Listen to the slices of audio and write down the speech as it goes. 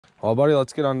Well, buddy,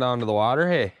 let's get on down to the water,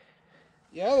 hey?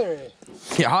 Yeah, there is.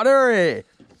 Yeah, there is.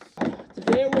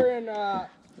 Today we're in my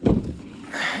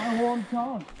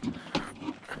hometown,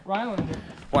 Rylander.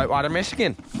 Whitewater,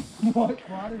 Michigan.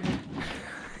 Whitewater.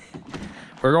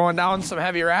 We're going down some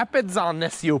heavy rapids on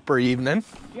this super evening.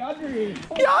 Yaddery.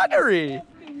 Yaddery.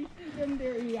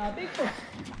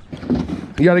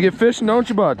 You gotta get fishing, don't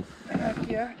you, bud? Heck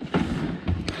yeah.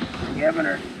 Giving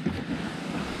her.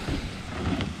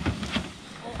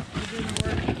 Oh, it didn't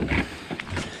work.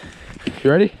 You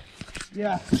ready?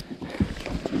 Yeah.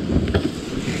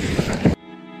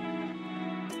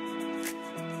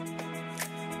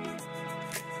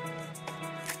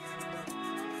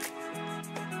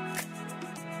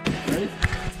 Ready?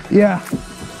 Yeah.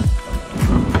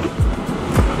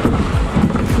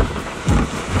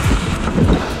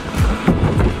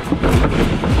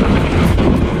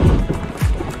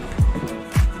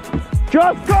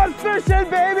 Just caught fishing,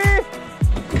 baby!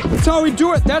 That's how we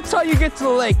do it. That's how you get to the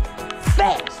lake.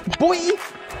 Fast, boy!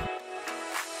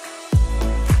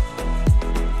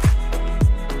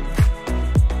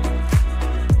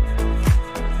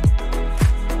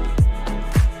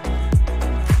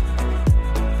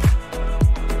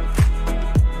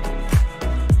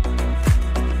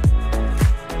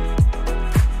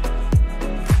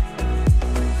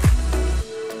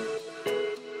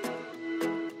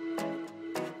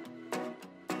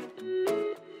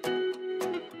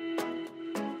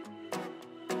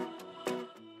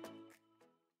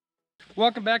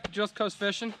 Welcome back to Just Cuz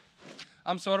Fishing.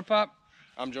 I'm Soda Pop.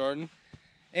 I'm Jordan.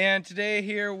 And today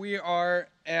here we're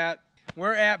at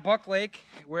Buck Lake.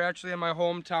 We're actually in my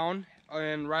hometown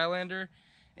in Rylander.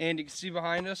 And you can see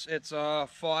behind us, it's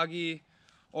foggy,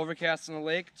 overcast on the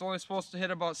lake. It's only supposed to hit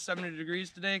about 70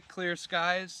 degrees today, clear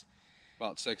skies.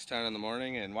 About 6:10 in the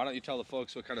morning. And why don't you tell the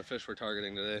folks what kind of fish we're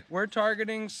targeting today? We're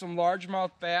targeting some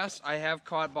largemouth bass. I have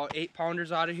caught about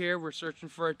 8-pounders out of here. We're searching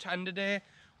for a 10 today.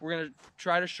 We're gonna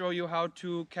try to show you how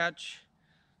to catch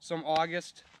some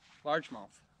August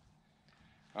largemouth.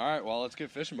 All right, well, let's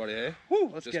get fishing, buddy, hey? Woo,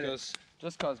 let's get it.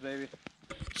 Just cuz, baby.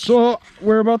 So,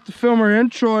 we're about to film our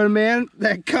intro, and man,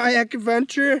 that kayak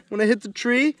adventure, when I hit the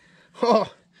tree,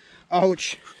 oh,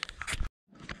 ouch.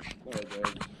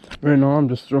 Right now, I'm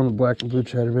just throwing the black and blue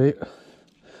chatterbait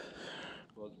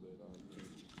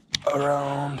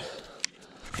around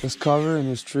this cover and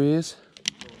these trees.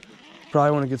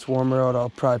 Probably when it gets warmer out, I'll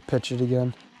probably pitch it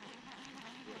again.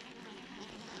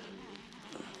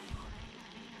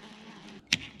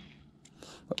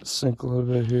 Let's sink a little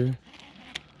bit here.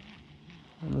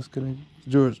 I'm just gonna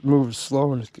move it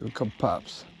slow and just give it a couple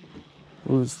pops.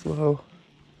 Move it slow,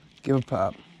 give it a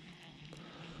pop.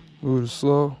 Move it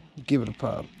slow, give it a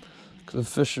pop. Because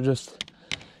the fish are just,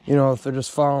 you know, if they're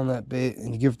just following that bait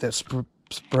and you give it that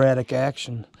sporadic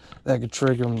action, that could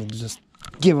trigger them to just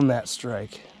give them that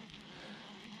strike.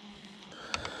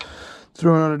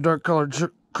 Throwing out a dark colored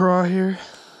craw here.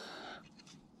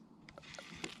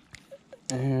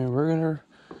 And we're gonna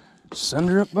send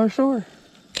her up by shore.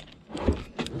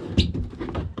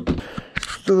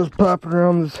 Still just popping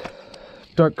around this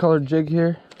dark colored jig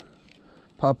here.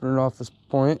 Popping it off this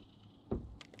point.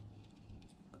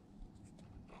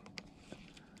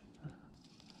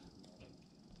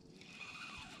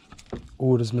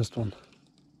 Oh, just missed one.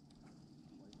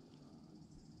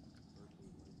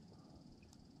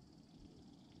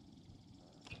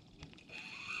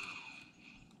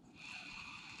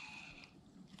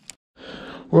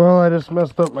 Well, I just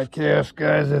messed up my cast,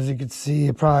 guys. As you can see,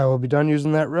 I probably will be done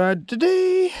using that rod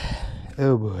today.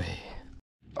 Oh boy.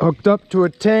 Hooked up to a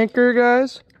tanker,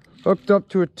 guys. Hooked up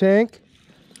to a tank.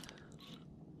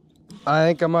 I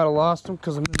think I might have lost him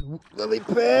because I'm in lily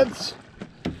pads.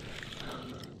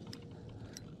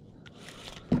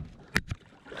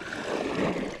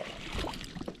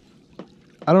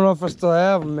 I don't know if I still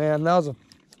have him, man. That was a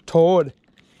toad.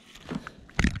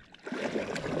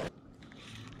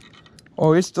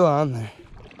 Oh, he's still on there.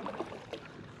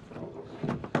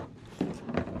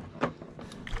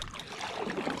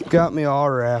 Got me all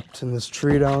wrapped in this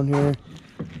tree down here.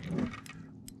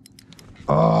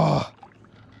 Oh.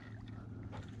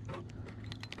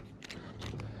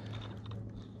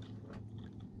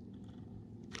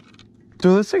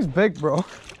 Dude, this thing's big, bro.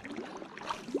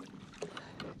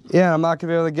 Yeah, I'm not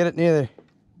gonna be able to get it neither.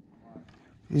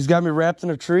 He's got me wrapped in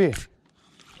a tree.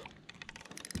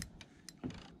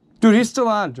 Dude, he's still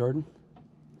on, Jordan.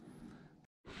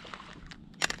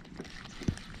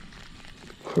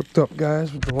 Hooked up,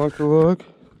 guys, with the lunker lug.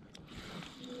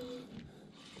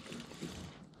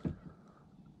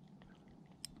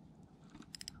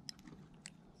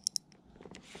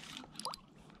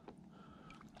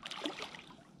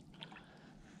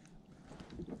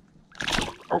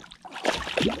 Oh.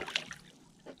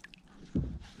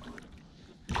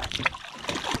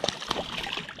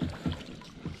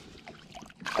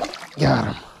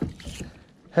 Got him.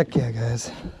 Heck yeah,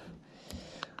 guys.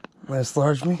 Nice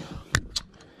largemouth.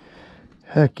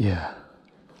 Heck yeah.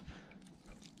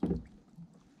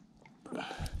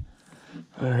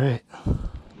 All right.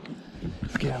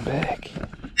 Let's get him back.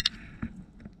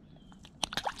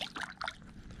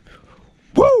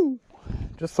 Woo!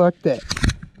 Just like that.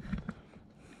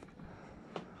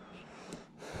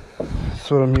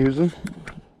 That's what I'm using.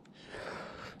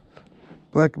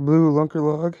 Black and blue lunker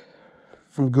log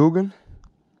from Guggen.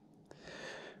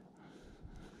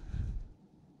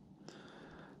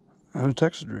 On a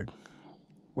Texas rig.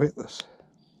 Weightless.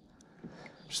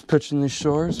 Just pitching these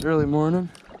shores early morning.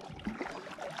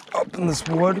 Up in this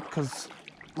wood, because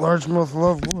largemouth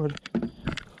love wood.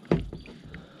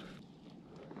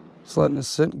 Just letting it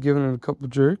sit and giving it a couple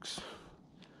jerks.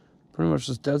 Pretty much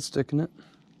just dead sticking it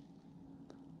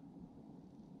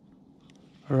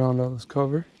around all this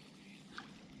cover.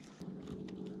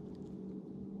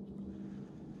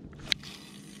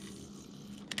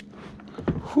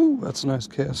 Whew, that's a nice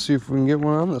cast. See if we can get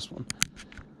one on this one.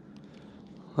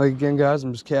 Like again, guys,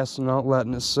 I'm just casting out,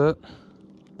 letting it sit,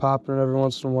 popping it every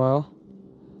once in a while.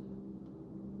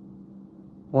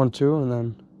 1, 2, and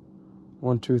then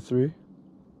 1, 2, 3.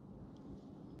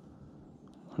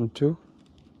 1, 2.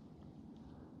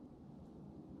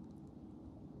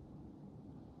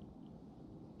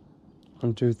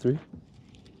 1, 2, 3.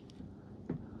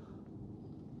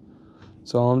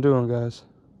 That's all I'm doing, guys.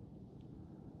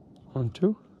 1,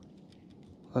 2.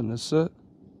 Letting it sit.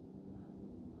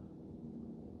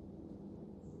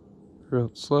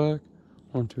 Real slack.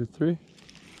 1, 2, 3.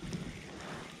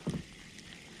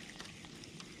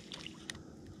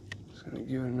 Just gonna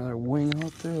give it another wing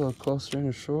out there, a little closer in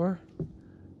the shore.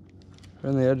 Right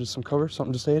on the edge of some cover.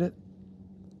 Something just ate it.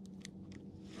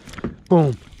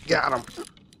 Boom. Got him.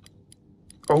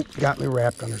 Oh, got me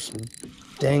wrapped under some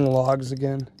dang logs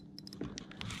again.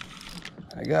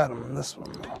 I got him on this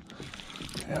one though.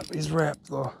 Yep, he's wrapped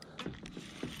though.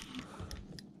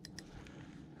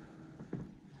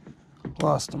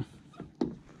 Lost him.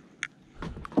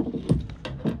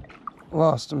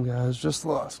 Lost him, guys. Just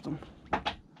lost him.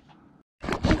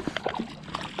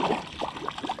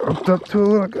 Hooked up to a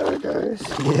little guy, guys.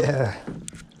 Yeah.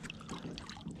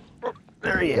 Oh,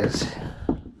 there he is.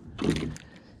 Whew.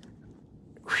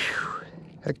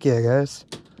 Heck yeah, guys.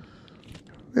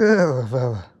 Yeah,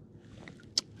 fella.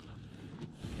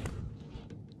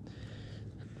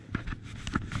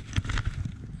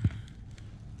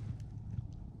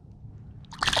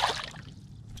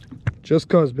 Just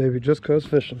cause, baby, just cause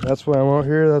fishing. That's why I'm out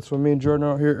here. That's why me and Jordan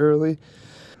are out here early.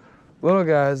 Little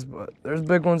guys, but there's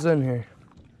big ones in here.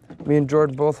 Me and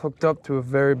Jordan both hooked up to a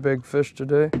very big fish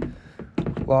today.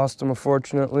 Lost him,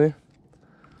 unfortunately.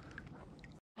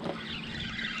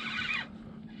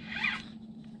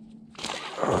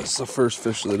 Oh, it's the first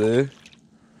fish of the day.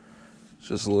 It's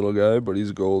just a little guy, but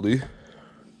he's Goldie.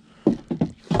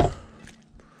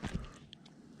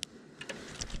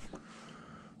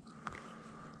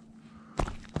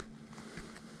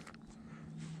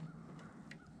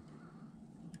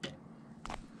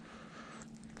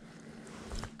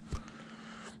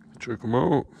 Check him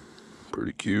out.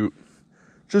 Pretty cute.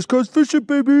 Just cause fishing,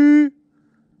 baby.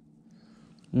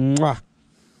 Mwah.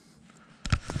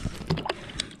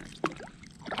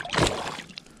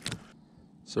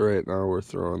 So right now we're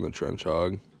throwing the trench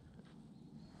hog.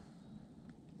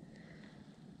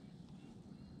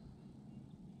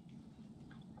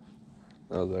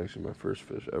 That was actually my first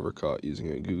fish ever caught using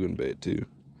a Guggen bait too.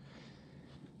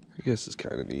 I guess it's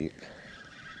kind of neat.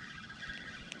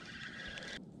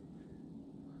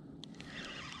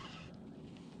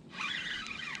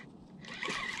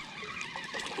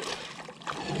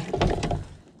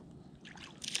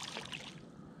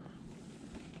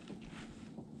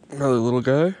 Another little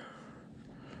guy.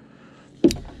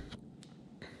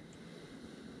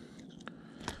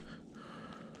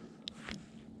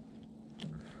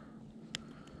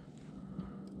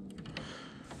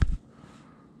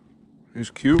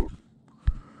 He's cute.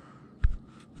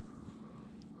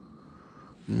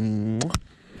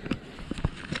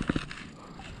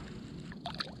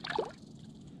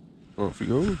 Off he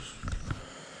goes.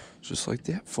 Just like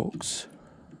that, folks.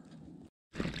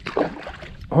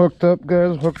 Hooked up,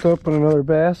 guys. Hooked up on another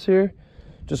bass here.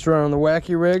 Just running the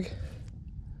wacky rig.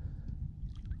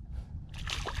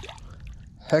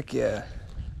 Heck yeah.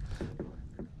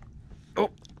 Oh,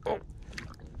 oh.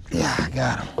 Yeah, I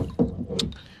got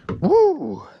him.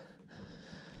 Woo!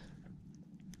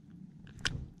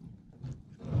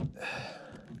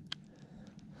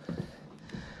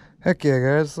 Heck yeah,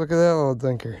 guys. Look at that little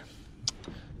dinker.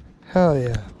 Hell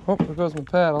yeah. Oh, there goes my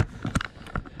paddle.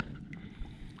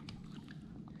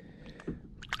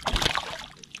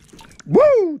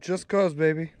 Woo! Just cuz,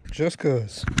 baby. Just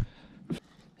cuz.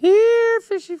 Here,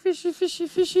 fishy, fishy, fishy,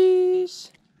 fishies.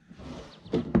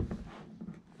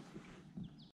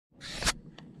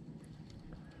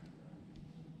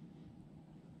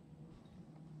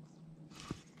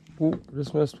 Ooh,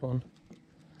 just missed one.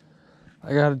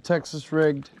 I got a Texas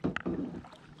rigged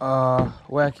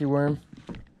wacky worm.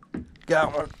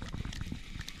 Got one.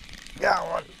 Got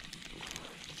one.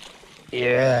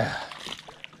 Yeah.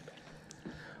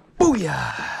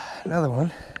 Booyah! Another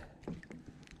one.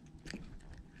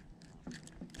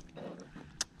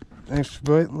 Thanks for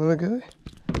biting, little guy.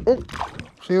 Oh,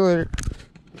 see you later.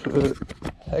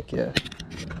 Heck yeah.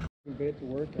 Bait to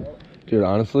work out. Dude,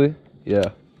 honestly, yeah.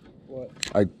 What?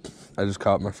 I just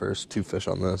caught my first 2 fish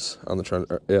on this, on the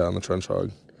trench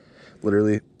hog.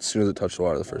 Literally, as soon as it touched the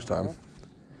water the first time.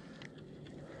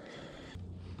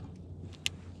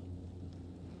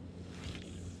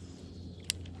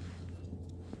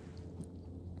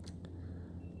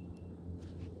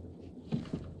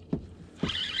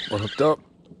 We're hooked up.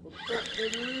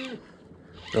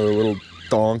 Another little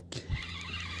donk.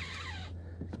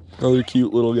 Another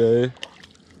cute little guy.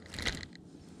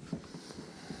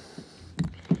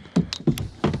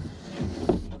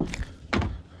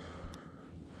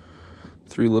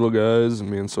 Three little guys, and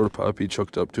me and Soda Poppy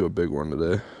hooked up to a big one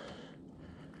today.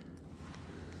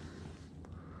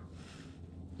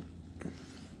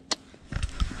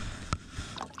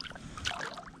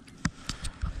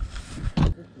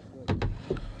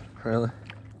 Really?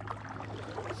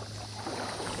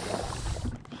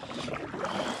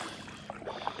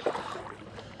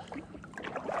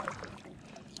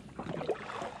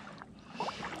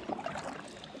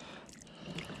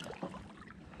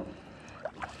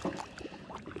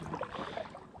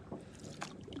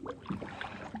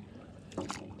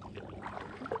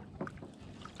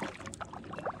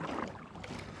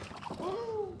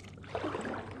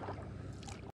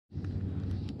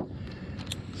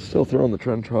 Still throwing the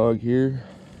trench hog here.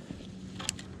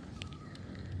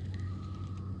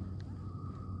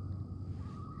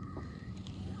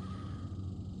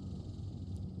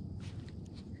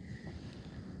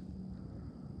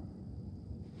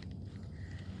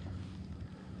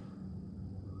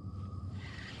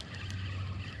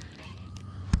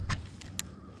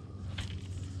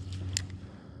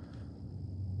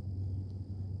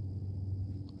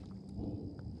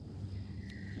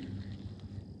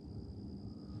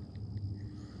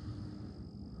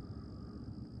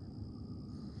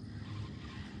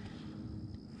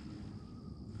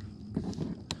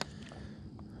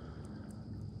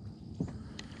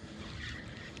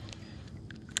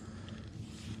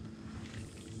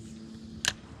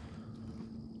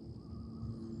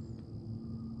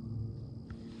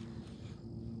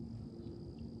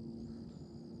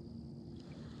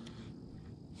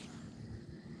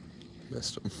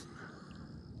 Missed him.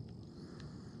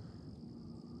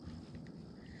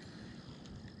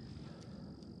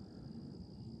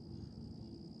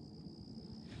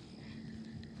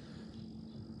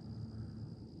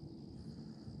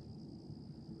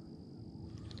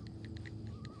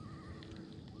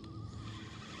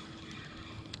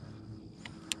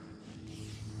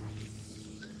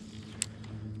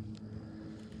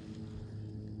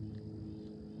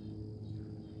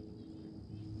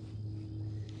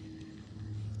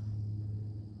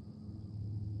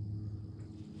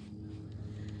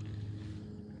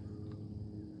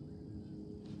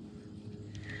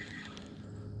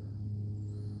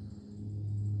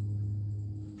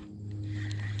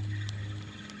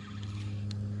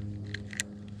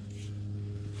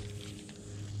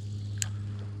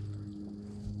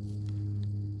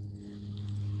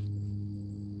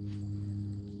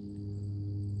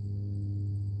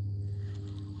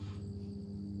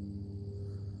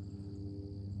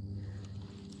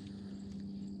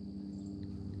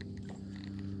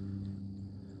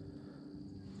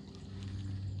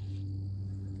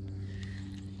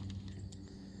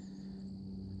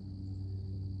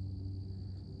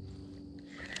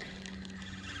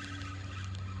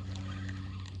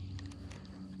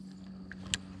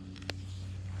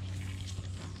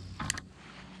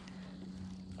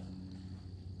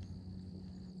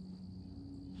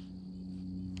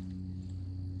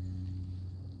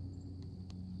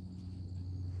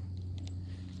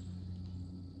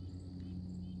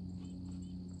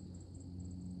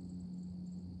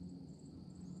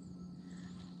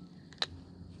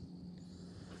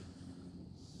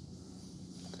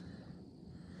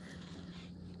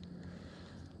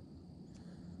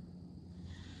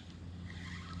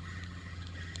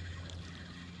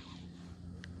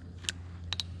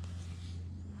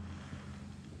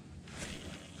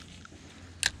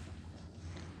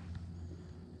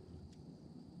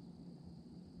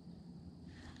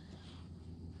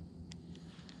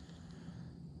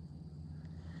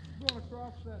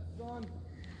 across that sun.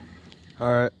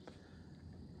 All right.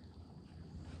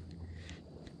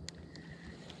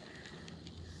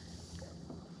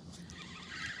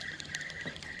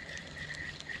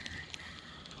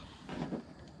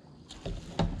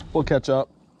 We'll catch up.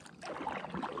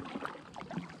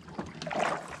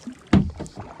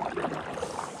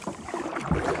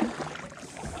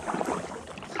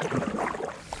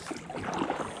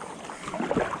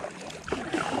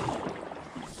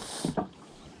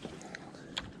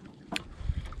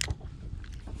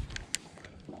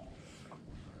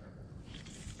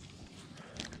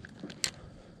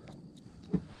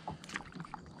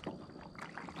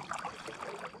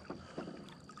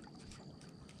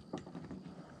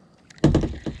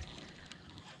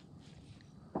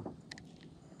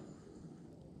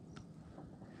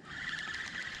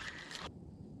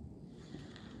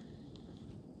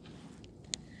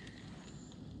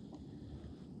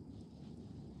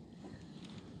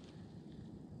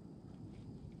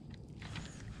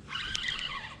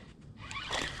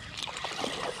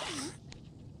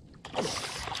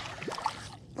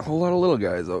 A whole lot of little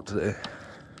guys out today.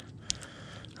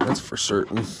 That's for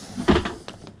certain.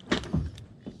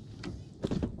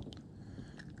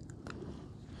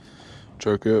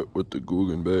 Check it with the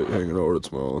Guggen bait hanging out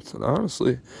its mouth. And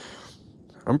honestly,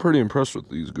 I'm pretty impressed with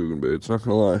these Guggen baits, not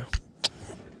gonna lie.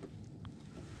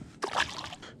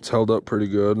 It's held up pretty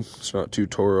good. It's not too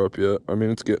tore up yet. I mean,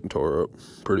 it's getting tore up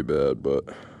pretty bad, but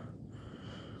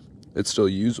it's still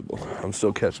usable. I'm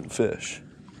still catching fish,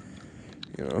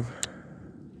 you know?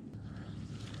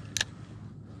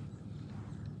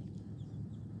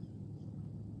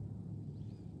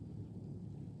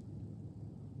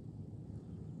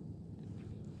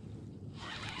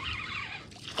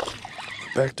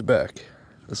 Back to back.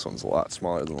 This one's a lot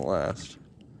smaller than the last.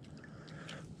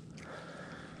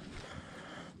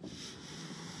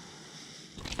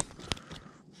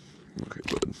 Okay,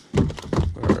 bud.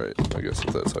 Alright, I guess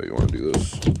if that's how you want to do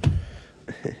this.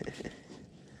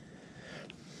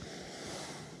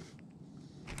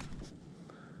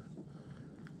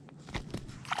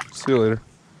 See you later.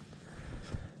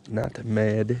 Not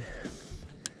mad.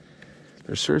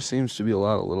 There sure seems to be a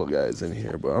lot of little guys in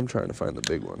here, but I'm trying to find the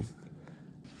big one.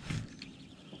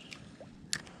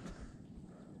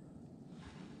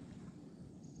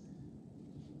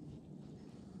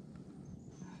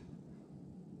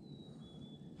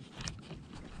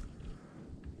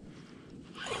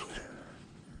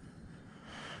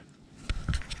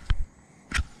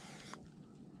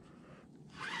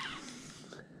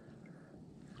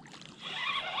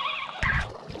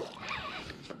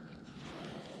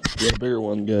 Got a bigger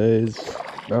one, guys.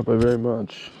 Not by very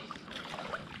much.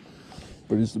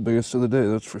 But he's the biggest of the day,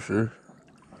 that's for sure.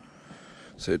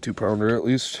 Say a 2-pounder at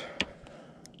least.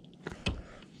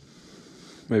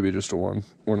 Maybe just a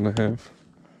 1.5.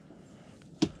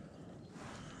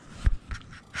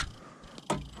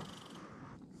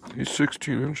 He's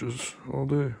 16 inches all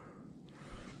day.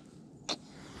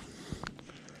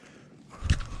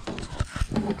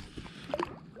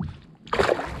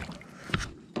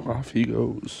 Off he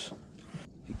goes.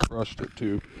 He crushed it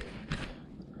too.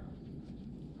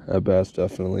 That bass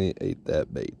definitely ate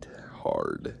that bait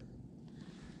hard.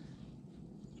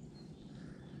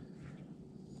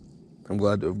 I'm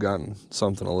glad to have gotten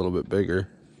something a little bit bigger.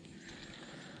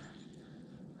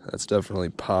 That's definitely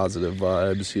positive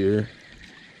vibes here.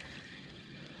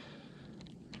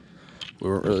 We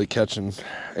weren't really catching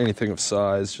anything of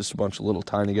size, just a bunch of little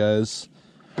tiny guys.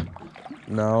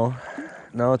 Now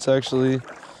it's actually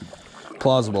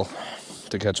plausible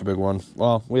to catch a big one.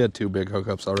 Well, we had 2 big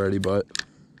hookups already, but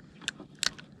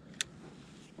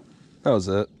that was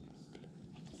it.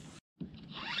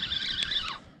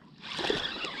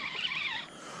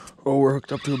 Oh, we're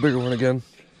hooked up to a bigger one again.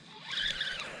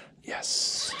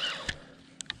 Yes.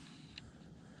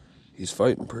 He's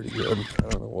fighting pretty good. I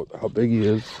don't know how big he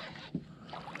is.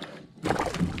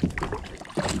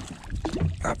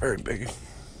 Not very big.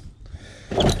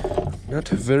 Not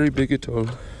very big at all.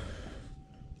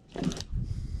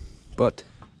 But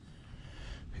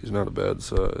he's not a bad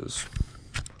size.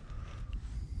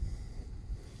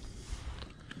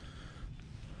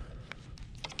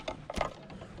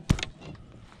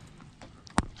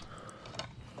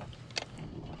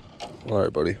 All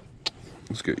right, buddy.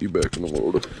 Let's get you back in the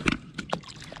load.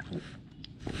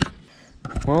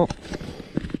 Well,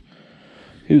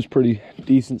 he was pretty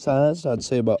decent sized. I'd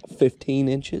say about 15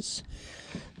 inches.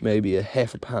 Maybe a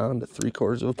 1/2 pound to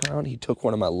 3/4 pound. He took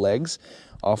one of my legs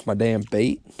off my damn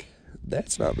bait.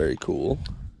 That's not very cool.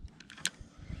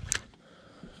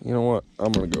 You know what?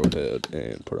 I'm gonna go ahead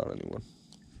and put on a new one.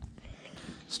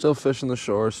 Still fishing the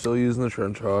shore, still using the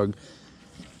trench hog.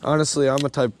 Honestly, I'm a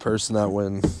type of person that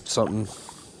when something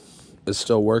is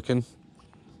still working,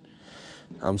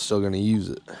 I'm still going to use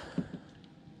it.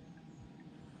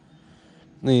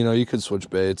 You know, you could switch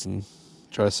baits and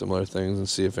try similar things and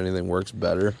see if anything works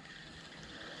better.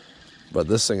 But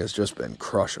this thing has just been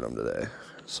crushing them today.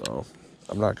 So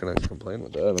I'm not going to complain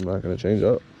with that. I'm not going to change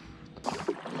up.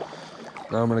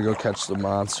 Now I'm going to go catch the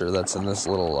monster that's in this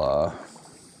little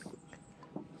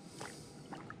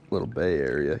bay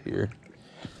area here.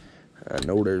 I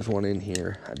know there's one in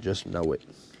here. I just know it.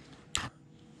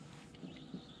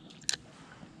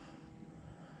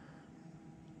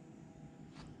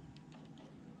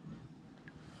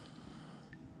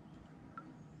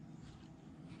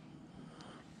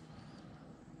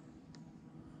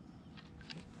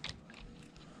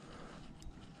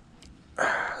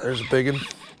 There's a big one.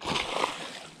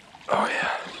 Oh,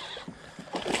 yeah.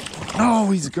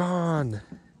 No, he's gone.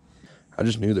 I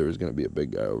just knew there was going to be a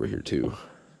big guy over here, too.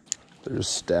 They're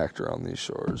just stacked around these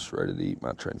shores, ready to eat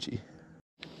my Trenchy.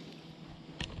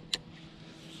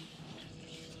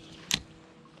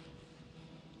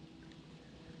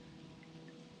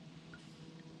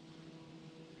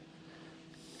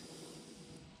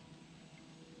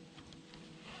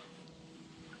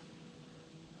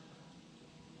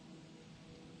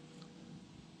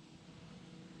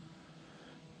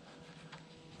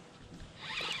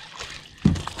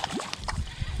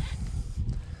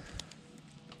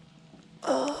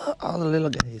 All the little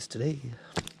guys today.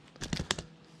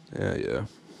 Yeah.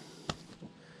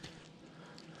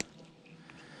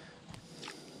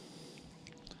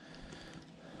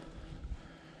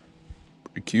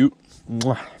 Pretty cute.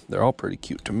 Mwah. They're all pretty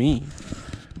cute to me.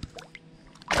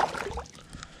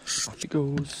 Off he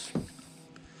goes.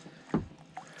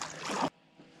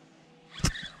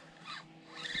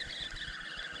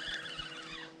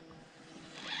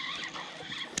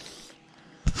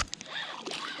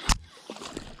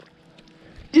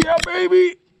 Yeah,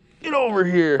 baby! Get over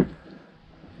here.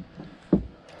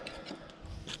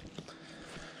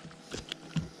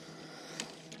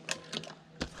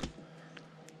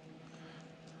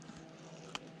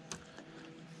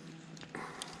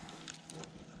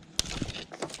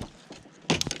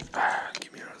 Get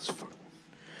me out of this phone.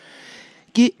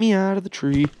 Get me out of the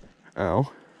tree. Ow.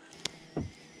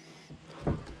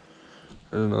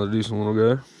 There's another decent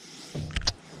little guy.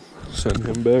 Send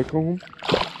him back home.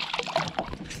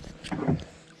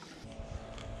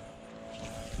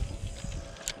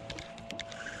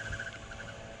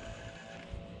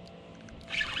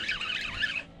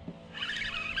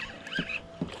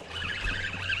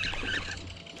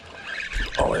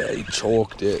 Oh yeah, he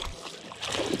choked it.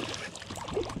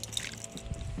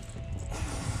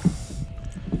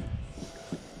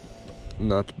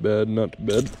 Not bad, not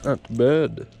bad, not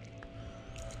bad.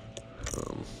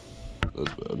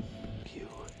 That's bad.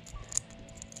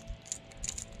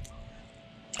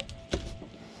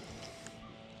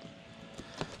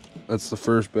 That's the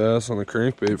first bass on the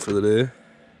crankbait for the day.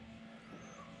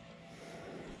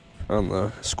 On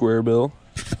the square bill.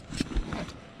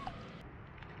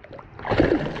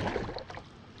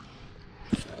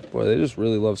 Boy, they just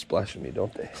really love splashing me,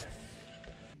 don't they?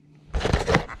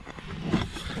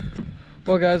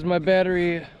 Well guys, my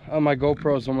battery on my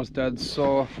GoPro is almost dead,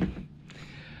 so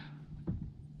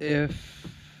if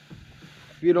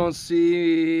you don't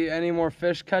see any more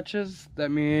fish catches,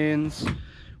 that means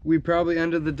we probably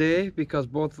ended the day because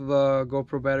both of the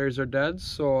GoPro batteries are dead.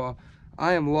 So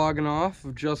I am logging off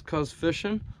of Just Cuz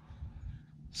Fishing.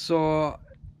 So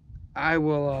I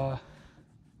will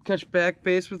catch back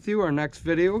base with you our next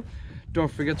video.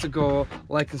 Don't forget to go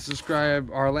like and subscribe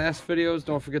our last videos.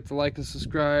 Don't forget to like and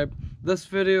subscribe this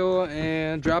video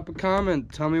and drop a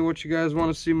comment. Tell me what you guys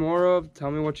want to see more of.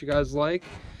 Tell me what you guys like.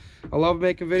 I love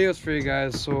making videos for you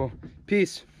guys, so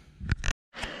peace.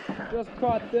 Just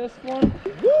caught this one.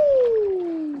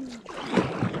 Woo!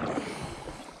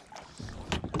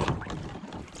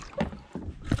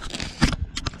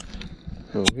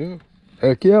 Oh yeah.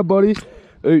 Heck yeah, buddy.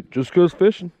 Hey, Just Cuz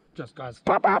Fishing. Just guys.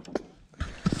 Pop, pop.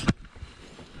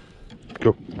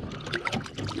 Go.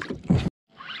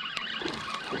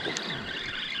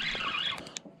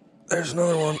 There's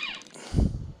another one.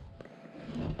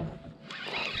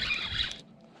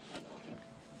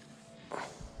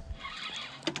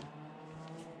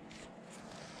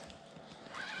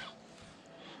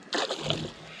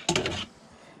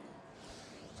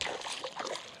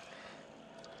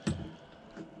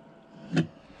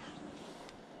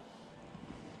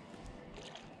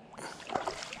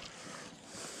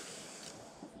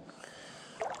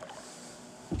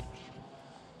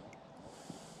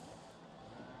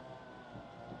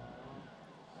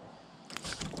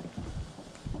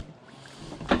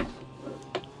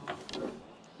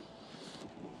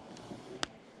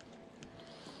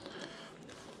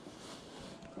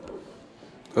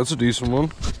 That's a decent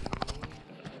one.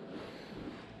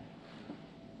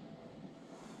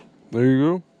 There you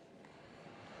go.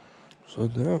 Just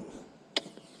like that.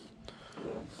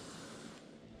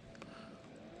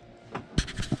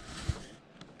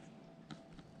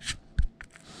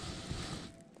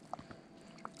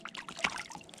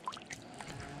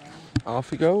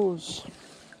 Off he goes.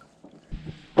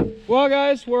 Well,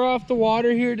 guys, we're off the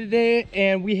water here today,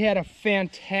 and we had a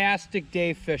fantastic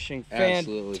day fishing.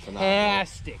 Absolutely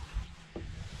fantastic.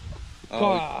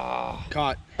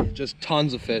 Caught just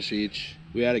tons of fish each.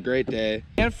 We had a great day.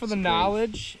 And for the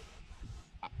knowledge,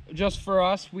 just for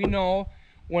us, we know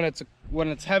when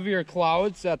it's heavier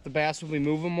clouds that the bass will be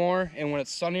moving more, and when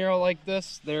it's sunnier like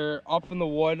this, they're up in the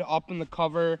wood, up in the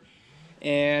cover.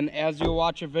 And as you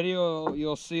watch a video,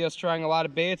 you'll see us trying a lot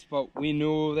of baits, but we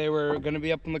knew they were going to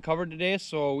be up in the cover today,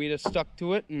 so we just stuck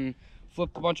to it and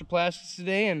flipped a bunch of plastics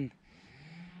today and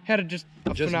had a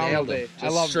phenomenal day. I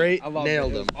love straight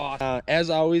nailed them. Awesome. As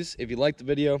always, if you liked the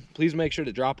video, please make sure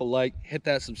to drop a like, hit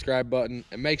that subscribe button,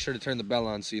 and make sure to turn the bell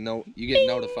on so you get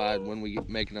notified when we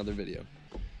make another video.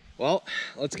 Well,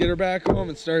 let's get her back home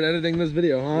and start editing this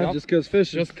video, huh? Yep. Just because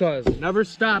fishing. Just because. Never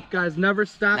stop, guys. Never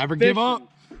stop. Never fishing. give up.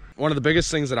 One of the biggest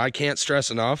things that I can't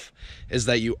stress enough is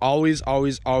that you always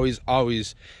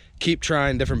keep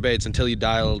trying different baits until you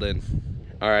dial it in.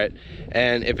 All right,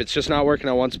 and if it's just not working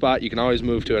at one spot, you can always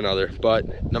move to another,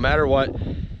 but no matter what,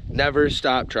 never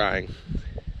stop trying.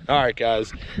 All right,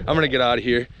 guys, I'm gonna get out of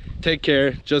here. Take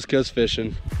care. Just 'cause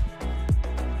fishing.